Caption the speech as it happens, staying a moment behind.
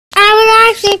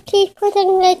keep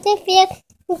putting right there.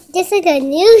 This is a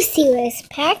new series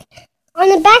pack. On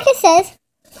the back it says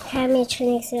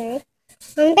animatronics.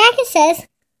 On the back it says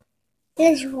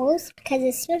lunchables because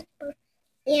it's simple.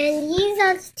 And these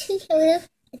are the two children.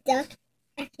 A duck.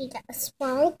 Actually, got a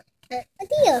swan and a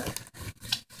deer.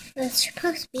 It's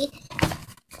supposed to be.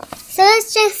 So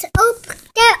let's just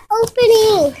get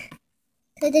opening.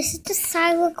 So this is the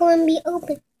side we're going to be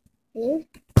opening.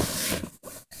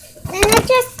 And let's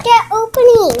just get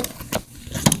opening.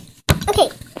 Okay,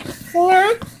 so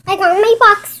now I got my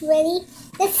box ready.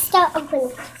 Let's start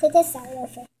opening. So this side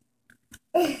of it.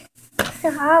 So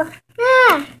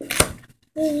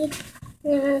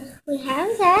we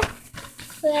have that.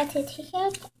 We have to take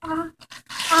out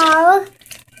our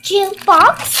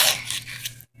jukebox.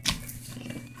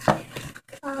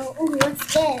 Oh,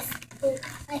 what's this?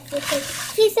 I think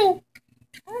it's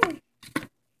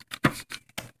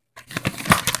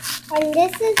and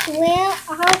this is where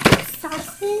our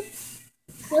sauces.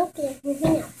 Nope, it's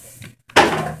moving up.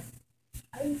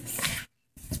 Oops.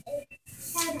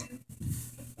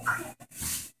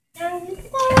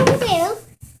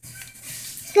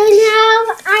 So now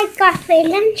I got my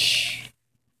lunch.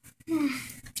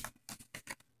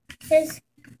 Just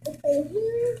open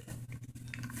here.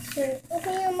 So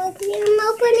I'm opening.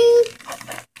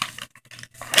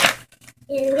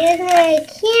 And there's my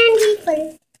candy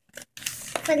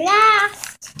for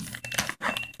last.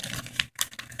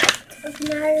 Open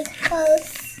our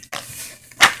house.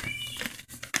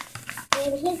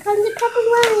 And here comes the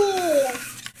pepperoni.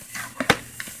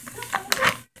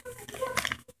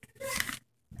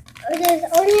 There's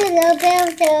only a little bit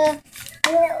of the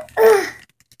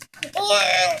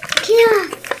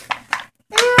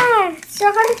so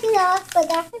hard to get off, but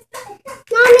that's it.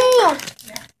 Mommy,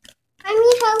 I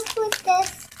need help with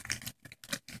this.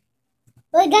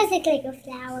 Well, it does look like a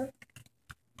flower.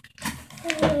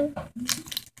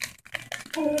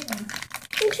 I'm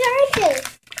trying to.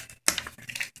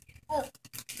 Oh.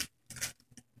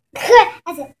 I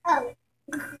said, oh.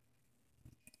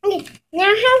 Okay, now I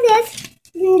have this.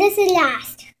 This is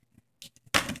last.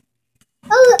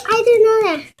 Oh, I didn't know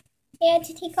that. You have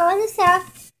to take all this out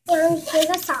and here's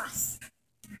the sauce.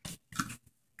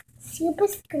 Super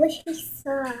squishy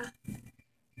sauce.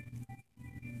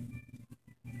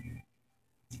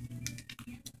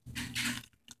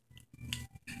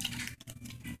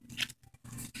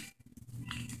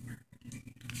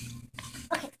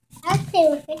 Okay, I'll play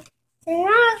with it. So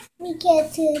now we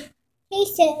get to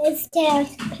taste it instead of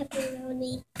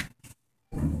pepperoni.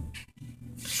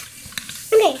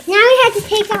 Okay, now we have to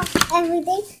take out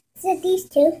everything, except these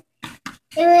two.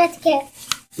 And we have to get,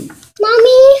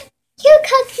 Mommy, you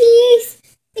cut these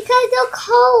because they're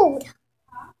cold.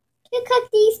 You cut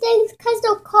these things because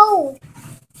they're cold.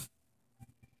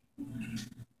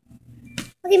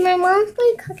 Okay, my mom's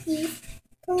going to cook these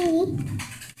for me.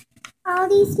 All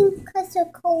these things because they're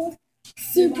cold.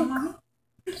 Super cold.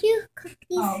 Thank you, cook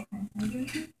these. Oh,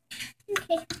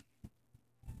 okay.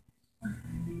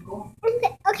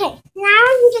 Okay, now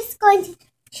I'm just going to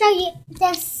show you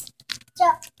this,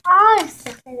 all the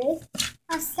stuff in it,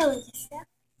 or some of the stuff.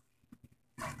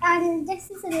 And this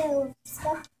is a little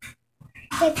stuff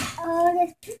with all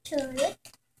this picture on it.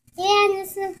 And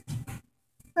this is,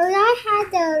 well, I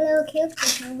had the little cube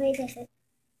picture. Wait, this is.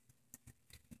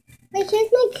 But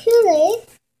here's my Kool-Aid.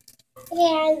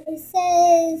 And it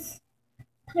says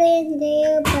put it in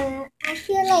there, but I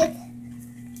feel like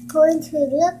going to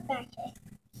look back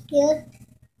here.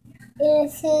 And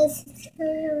it says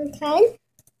 10.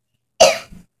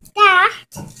 That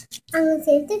I'm gonna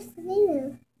save this for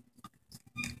later.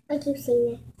 I keep saying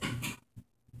it.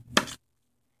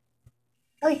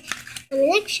 Okay, on the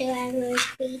next show I'm going to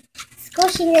be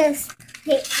squishing this.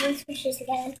 Okay, I'll squish this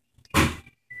again.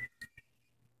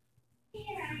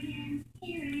 Here I am.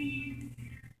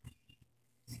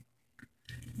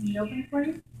 Can you open it for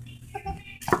me? Okay.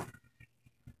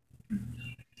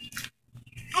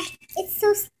 It's so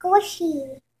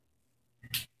squishy.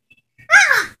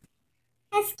 Ah!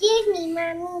 That scared me,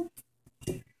 Mommy.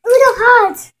 Ooh, the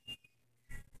hard.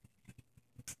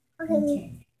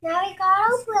 Okay, now we got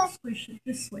our brush. Squish it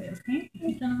this way, okay?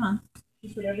 Keep them on.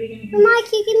 Just whatever you're going to do. Mama,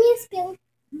 can you give me a spoon?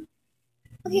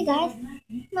 Okay, guys.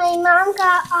 My mom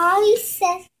got all these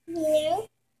sets here.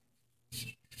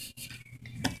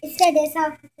 It said this,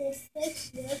 I'll put this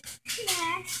here.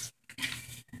 Last.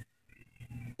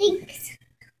 Thanks.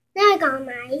 Now I got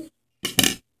my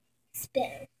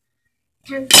spoon.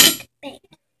 Time to bake.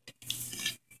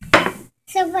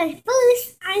 So but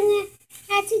first, I'm going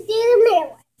to have to do the middle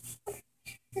one.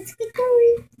 Let's get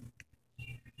going.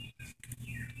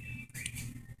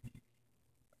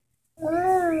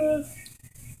 Oh.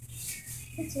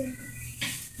 Yes!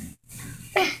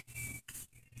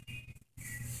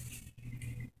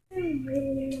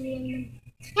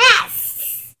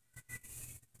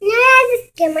 Now I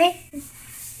just get my.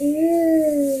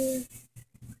 Ooh.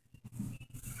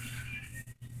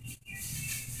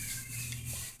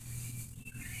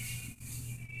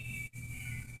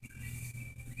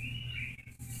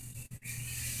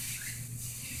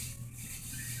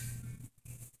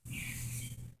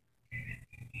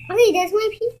 Okay, that's my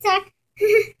pizza.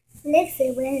 This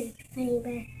is really funny,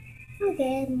 but I'll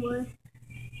get more.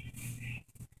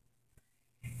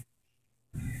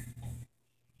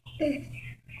 Okay,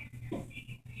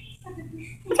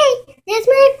 there's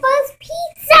my first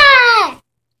pizza.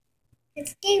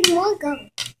 Let's get more going.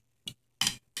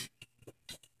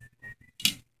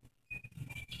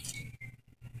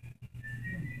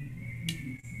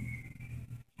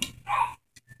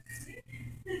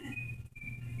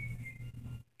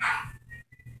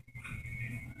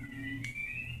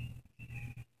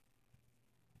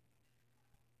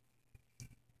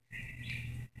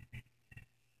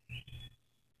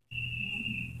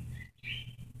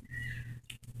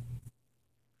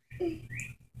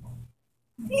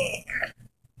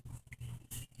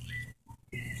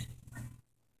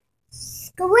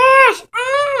 Squash!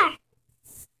 Ah!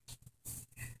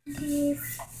 Okay,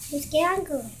 let's get on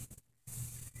going.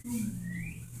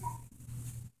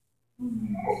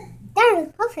 That was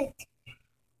perfect.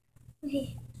 Okay,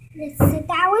 let's set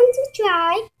that one to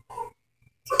dry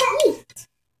to eat.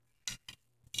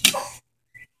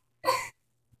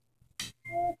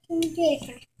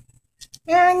 Okay,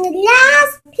 and the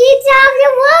last pizza of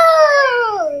the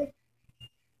world!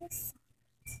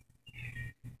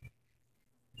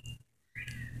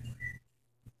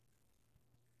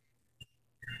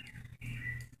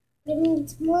 It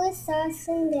needs more sauce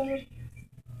in there.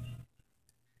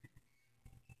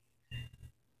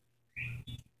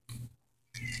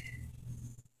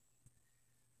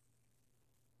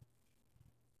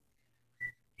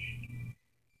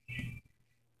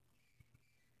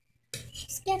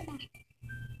 Just get back.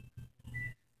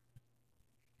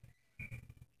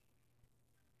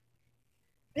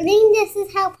 I think this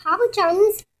is how Papa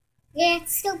John's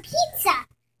gets still pizza.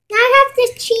 Now I have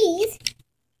the cheese.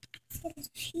 Let's get the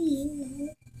cheese.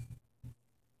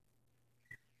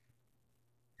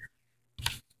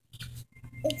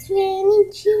 It's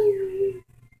raining cheese.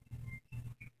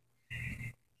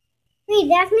 Wait,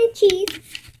 that's my cheese.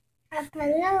 I'll put a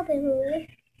little bit more.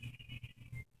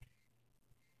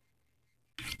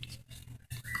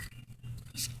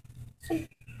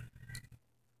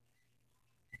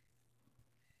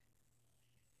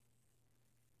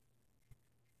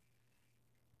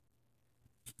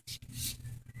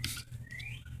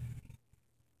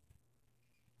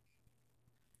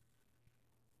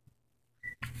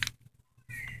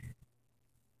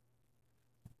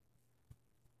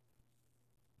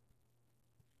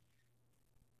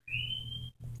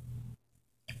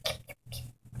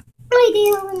 I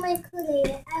didn't open my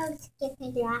cooler. I'll just get my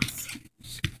glass.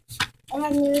 I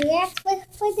have no glass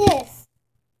for this.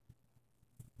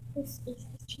 This is the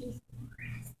cheese.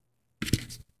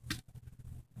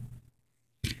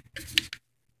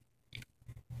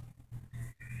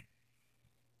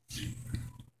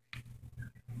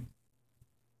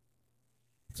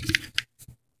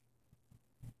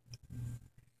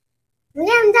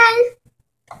 Okay, I'm done.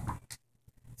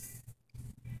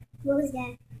 What was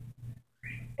that?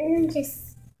 And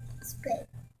just spray.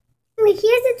 Wait,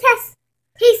 here's a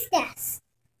taste test.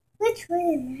 Which one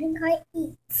am I going to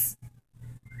eat?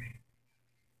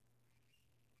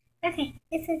 Okay,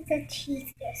 this is the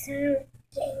cheese here, so I'm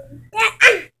getting that.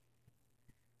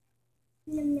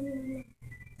 Nom, nom, nom, nom.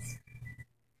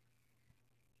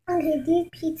 Okay, these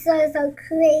pizzas are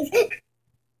crazy.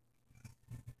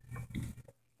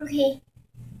 Okay.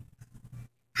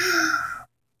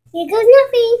 Here goes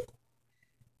nothing.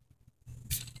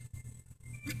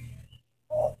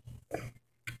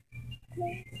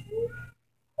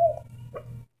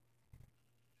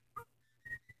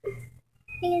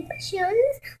 Any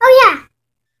questions? Oh yeah.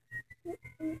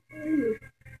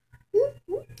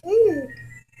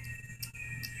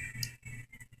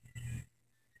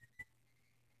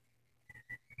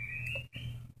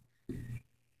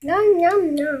 Nom nom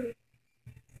nom.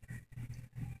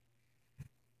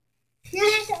 Now I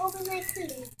have to open my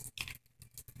sleeve.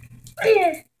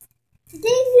 Did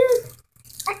they use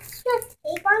extra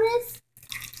tape on this?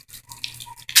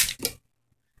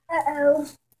 Uh-oh.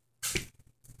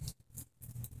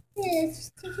 Yeah, let's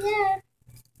just take it out.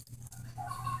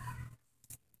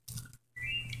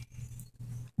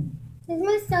 There's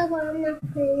my cell phone, I'm not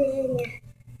putting it in there.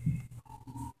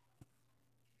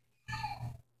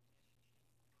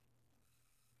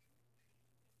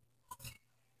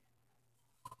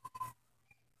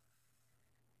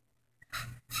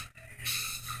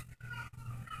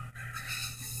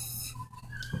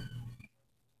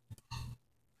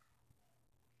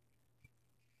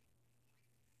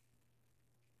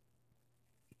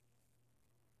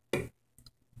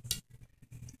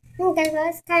 think that's what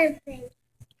it's kind of thing.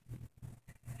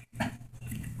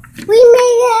 We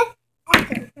made it.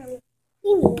 Okay,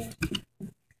 we made it.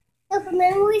 So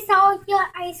remember we saw your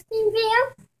ice cream video?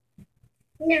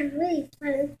 Yeah, really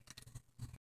fun.